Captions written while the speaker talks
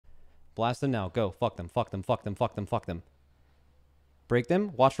Blast them now. Go. Fuck them. Fuck them. Fuck them. Fuck them. Fuck them. Break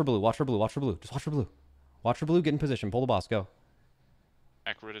them. Watch for blue. Watch for blue. Watch for blue. Just watch for blue. Watch for blue. Get in position. Pull the boss. Go.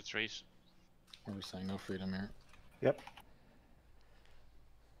 Accurate the trees. What are we saying? No freedom here. Yep.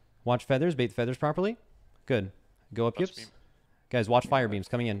 Watch feathers. Bait the feathers properly. Good. Go up yips. Guys, watch fire beams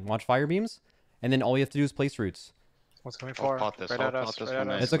coming in. Watch fire beams. And then all you have to do is place roots. What's coming for? Right at us.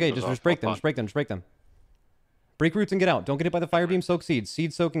 It's okay. Just break them. Just break them. Just break them. Break roots and get out. Don't get hit by the fire beam. Soak seeds.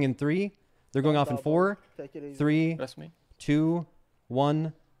 Seeds soaking in 3. They're going off in 4, 3, 2,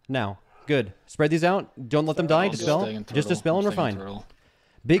 1. Now. Good. Spread these out. Don't let them die. Dispel. Just dispel and we're fine.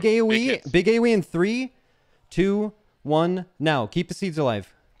 Big AoE. Big AoE in 3, 2, 1. Now. Keep the seeds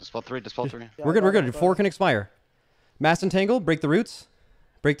alive. Dispel 3. Dispel 3. We're good. We're good. 4 can expire. Mass Entangle. Break the roots.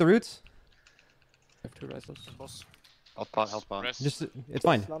 Break the roots. I have 2 restless. Health pot. Just, it's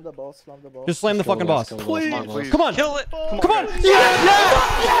fine. Slam the boss, slam the boss. Just slam the fucking boss. Please. Come on. Kill it! Come on. Yeah!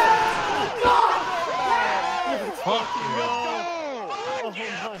 Oh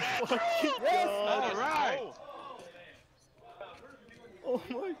my fucking god. Alright! Oh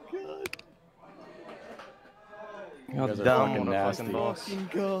my god. You guys are fucking nasty. Fucking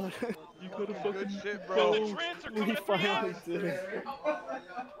god. You got a fucking shit, bro. We finally did it.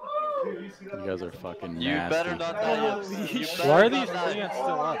 You guys are fucking nasty. You better not die. Why are these treants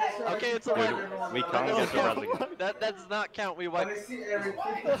still up? Okay, it's a win. We can't get the resin. That does not count. We wiped. I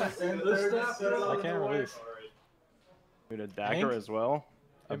can't release. Dude, a dagger as well.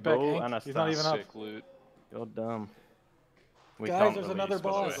 A Get back, bow Hank. and a He's not even up. sick loot. You're dumb. We Guys, can't there's release, another by the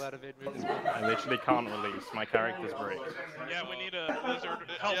boss. way. I literally can't release. My character's break. Yeah, we need a wizard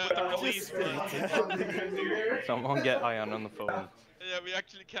help with the release. Someone get Ion on the phone. Yeah, we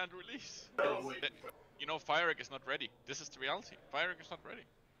actually can't release. You know, Fyrakka is not ready. This is the reality. Fyrakka is not ready.